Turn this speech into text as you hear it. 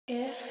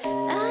If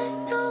I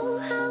know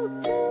how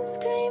to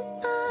scream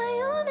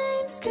my own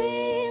name,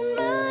 scream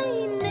my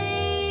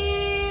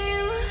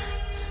name.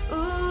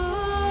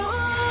 Ooh,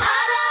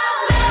 I love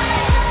me,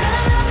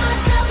 gonna love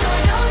myself, no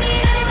I don't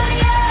need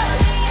anybody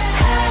else.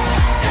 Hey,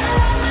 gonna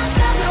love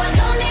myself, no I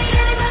don't need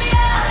anybody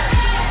else.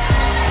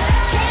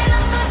 Can't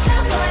love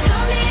myself, no I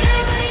don't need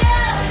anybody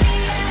else.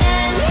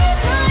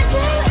 Anytime,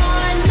 day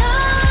or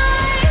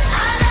night,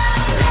 I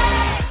love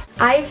me.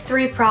 I have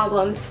 3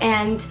 problems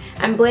and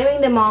I'm blaming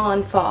them all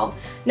on fall.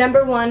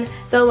 Number 1,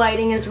 the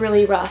lighting is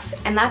really rough,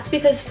 and that's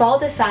because fall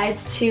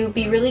decides to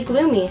be really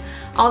gloomy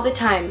all the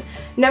time.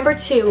 Number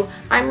 2,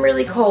 I'm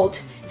really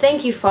cold.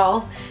 Thank you,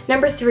 fall.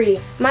 Number 3,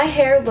 my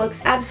hair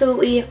looks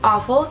absolutely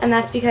awful, and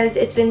that's because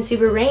it's been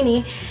super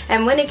rainy,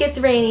 and when it gets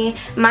rainy,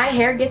 my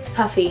hair gets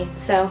puffy.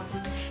 So,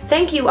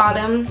 thank you,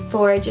 autumn,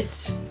 for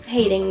just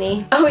hating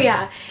me. Oh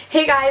yeah,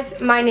 hey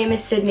guys, my name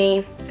is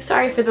Sydney.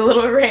 Sorry for the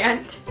little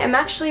rant. I'm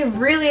actually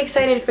really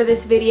excited for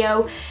this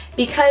video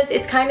because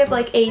it's kind of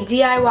like a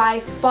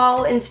DIY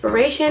fall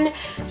inspiration.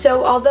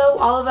 So although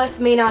all of us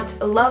may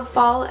not love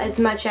fall as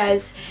much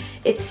as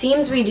it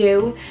seems we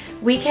do,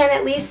 we can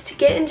at least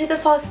get into the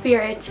fall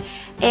spirit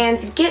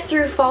and get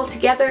through fall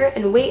together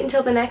and wait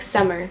until the next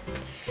summer.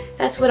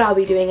 That's what I'll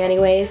be doing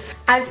anyways.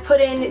 I've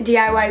put in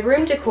DIY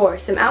room decor,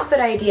 some outfit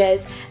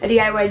ideas, a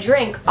DIY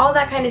drink, all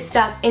that kind of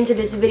stuff into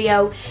this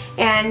video,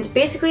 and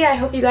basically I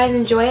hope you guys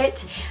enjoy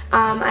it.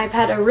 I've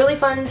had a really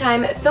fun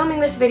time filming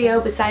this video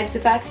besides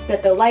the fact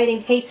that the lighting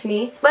hates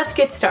me. Let's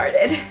get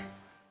started.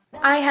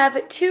 I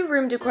have 2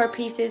 room decor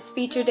pieces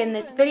featured in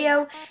this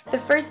video, the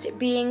first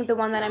being the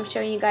one that I'm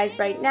showing you guys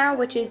right now,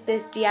 which is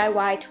this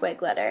DIY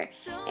twig letter.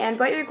 And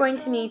what you're going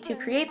to need to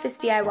create this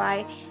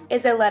DIY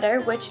is a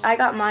letter, which I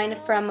got mine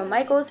from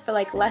Michael's for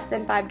like less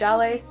than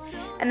 $5,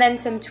 and then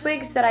some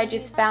twigs that I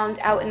just found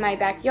out in my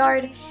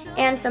backyard,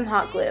 and some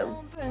hot glue.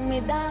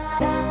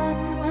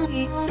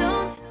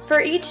 For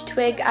each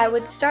twig, I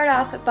would start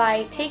off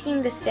by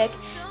taking the stick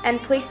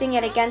and placing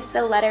it against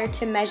the letter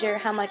to measure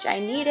how much I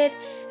needed,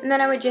 and then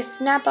I would just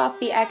snap off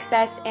the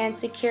excess and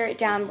secure it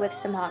down with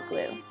some hot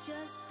glue.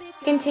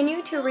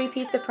 Continue to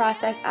repeat the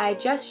process I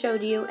just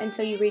showed you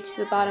until you reach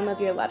the bottom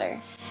of your letter.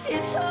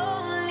 It's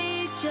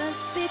only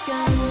just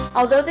begun.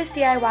 Although this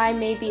DIY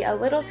may be a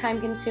little time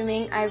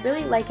consuming, I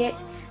really like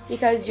it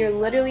because you're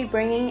literally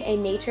bringing a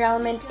nature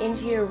element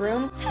into your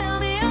room. Tell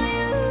me our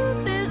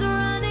youth is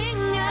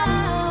running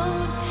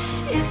out.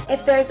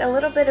 If there's a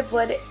little bit of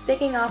wood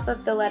sticking off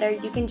of the letter,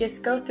 you can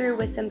just go through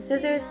with some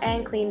scissors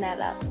and clean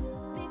that up.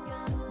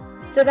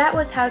 So that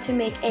was how to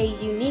make a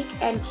unique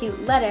and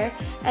cute letter,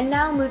 and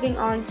now moving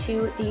on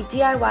to the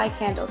DIY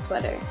candle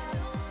sweater.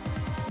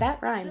 That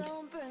rhymed.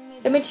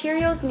 The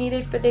materials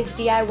needed for this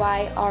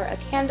DIY are a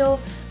candle,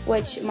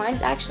 which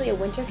mine's actually a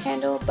winter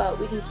candle, but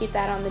we can keep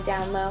that on the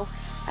down low,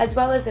 as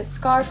well as a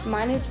scarf.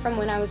 Mine is from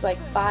when I was like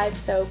 5,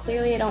 so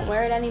clearly I don't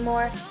wear it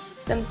anymore,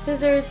 some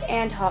scissors,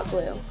 and hot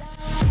glue.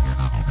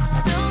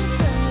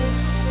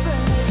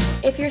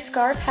 If your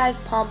scarf has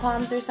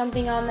pom-poms or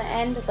something on the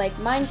end, like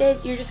mine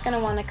did, you're just going to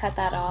want to cut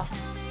that off.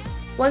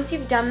 Once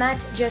you've done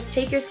that, just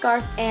take your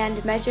scarf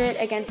and measure it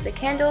against the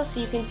candle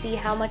so you can see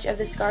how much of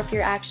the scarf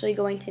you're actually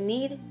going to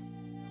need.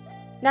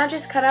 Now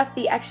just cut off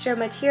the extra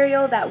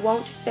material that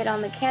won't fit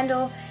on the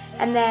candle,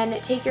 and then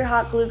take your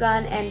hot glue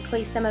gun and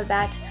place some of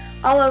that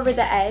all over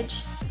the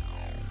edge.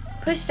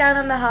 Push down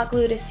on the hot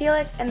glue to seal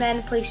it, and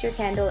then place your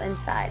candle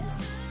inside.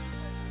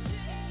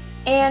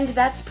 And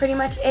that's pretty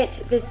much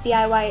it. This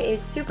DIY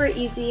is super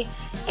easy,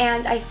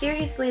 and I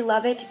seriously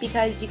love it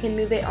because you can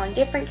move it on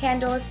different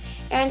candles,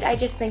 and I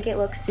just think it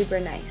looks super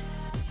nice.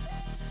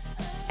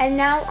 And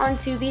now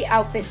onto the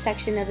outfit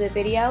section of the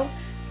video.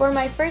 For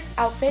my first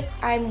outfit,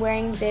 I'm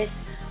wearing this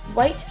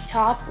white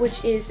top,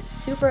 which is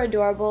super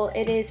adorable.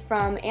 It is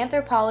from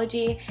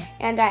Anthropologie,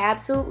 and I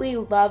absolutely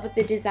love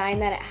the design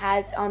that it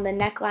has on the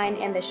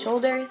neckline and the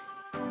shoulders.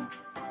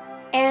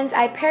 And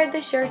I paired the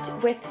shirt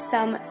with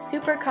some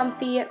super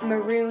comfy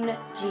maroon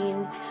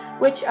jeans,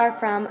 which are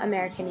from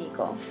American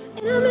Eagle.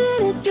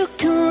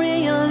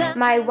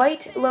 My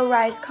white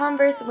low-rise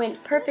Converse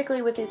went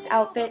perfectly with this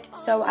outfit,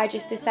 so I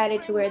just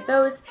decided to wear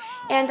those,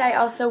 and I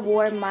also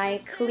wore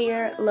my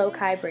clear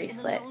low-kai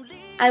bracelet.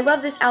 I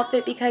love this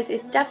outfit because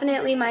it's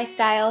definitely my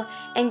style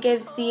and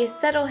gives the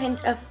subtle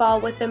hint of fall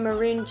with the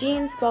maroon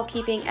jeans while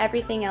keeping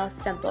everything else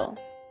simple.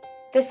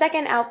 The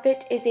second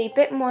outfit is a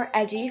bit more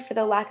edgy, for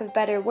the lack of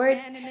better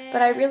words,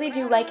 but I really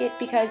do like it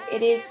because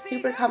it is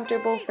super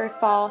comfortable for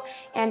fall,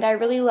 and I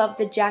really love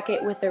the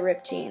jacket with the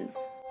ripped jeans.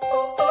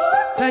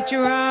 Put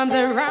your arms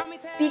around me.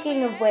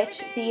 Speaking of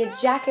which, the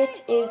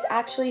jacket is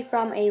actually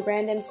from a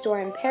random store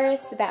in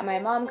Paris that my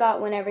mom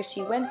got whenever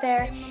she went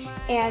there,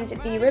 and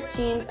the ripped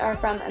jeans are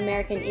from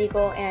American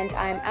Eagle, and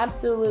I'm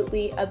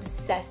absolutely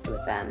obsessed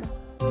with them.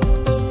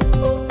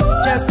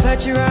 Just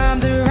put your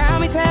arms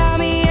around me, tell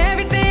me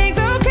everything's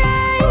okay.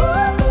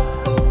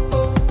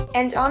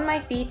 And on my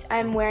feet,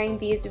 I'm wearing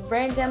these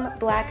random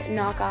black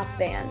knockoff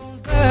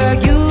Vans.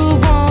 You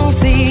won't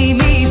see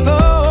me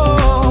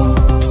fall.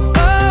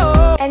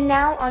 And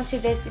now onto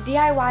this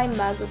DIY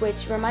mug,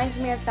 which reminds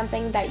me of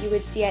something that you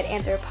would see at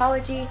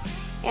Anthropology.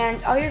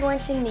 And all you're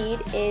going to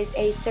need is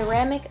a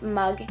ceramic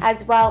mug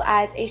as well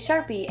as a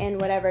Sharpie in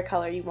whatever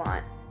color you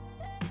want.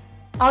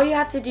 All you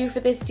have to do for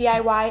this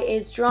DIY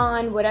is draw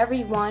on whatever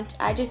you want.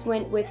 I just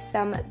went with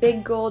some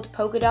big gold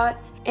polka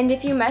dots. And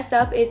if you mess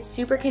up, it's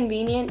super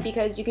convenient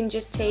because you can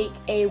just take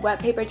a wet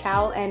paper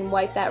towel and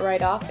wipe that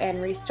right off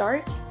and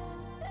restart.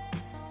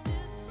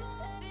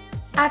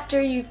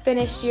 After you've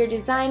finished your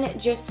design,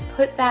 just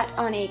put that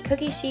on a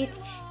cookie sheet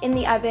in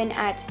the oven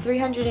at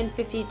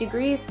 350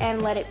 degrees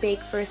and let it bake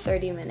for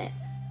 30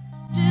 minutes.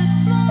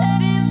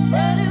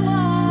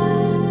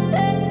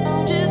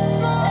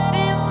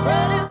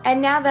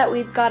 And now that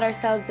we've got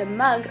ourselves a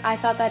mug, I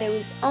thought that it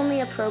was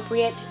only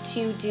appropriate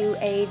to do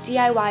a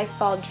DIY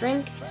fall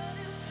drink.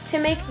 To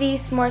make the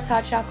s'mores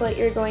hot chocolate,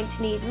 you're going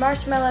to need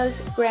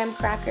marshmallows, graham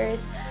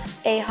crackers,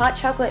 a hot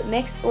chocolate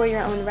mix or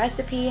your own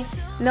recipe,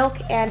 milk,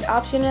 and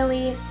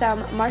optionally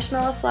some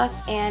marshmallow fluff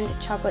and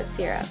chocolate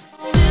syrup.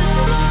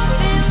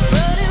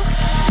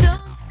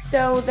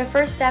 So the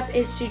first step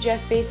is to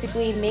just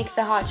basically make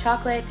the hot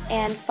chocolate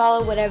and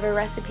follow whatever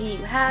recipe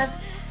you have.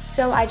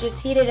 So I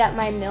just heated up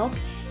my milk,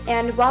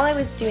 and while I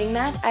was doing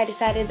that, I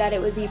decided that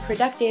it would be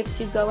productive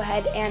to go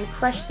ahead and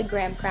crush the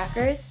graham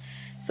crackers.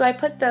 So I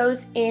put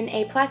those in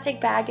a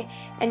plastic bag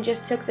and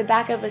just took the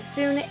back of a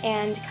spoon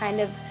and kind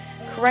of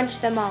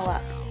crunched them all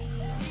up.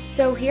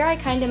 So here I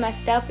kind of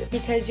messed up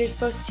because you're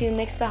supposed to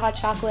mix the hot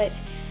chocolate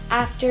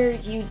after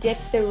you dip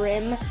the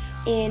rim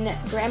in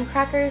graham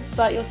crackers,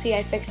 but you'll see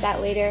I fixed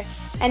that later.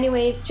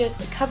 Anyways,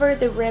 just cover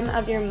the rim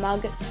of your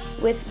mug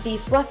with the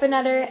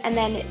Fluffernutter and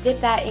then dip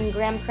that in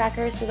graham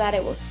crackers so that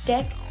it will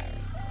stick.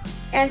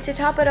 And to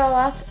top it all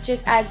off,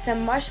 just add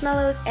some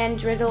marshmallows and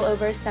drizzle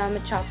over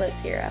some chocolate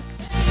syrup.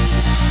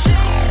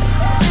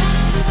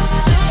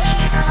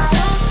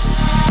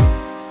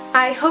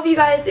 I hope you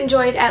guys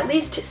enjoyed at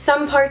least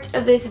some part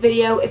of this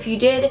video. If you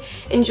did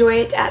enjoy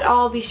it at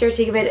all, be sure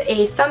to give it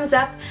a thumbs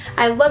up.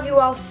 I love you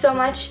all so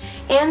much,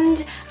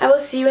 and I will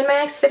see you in my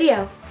next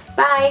video.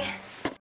 Bye!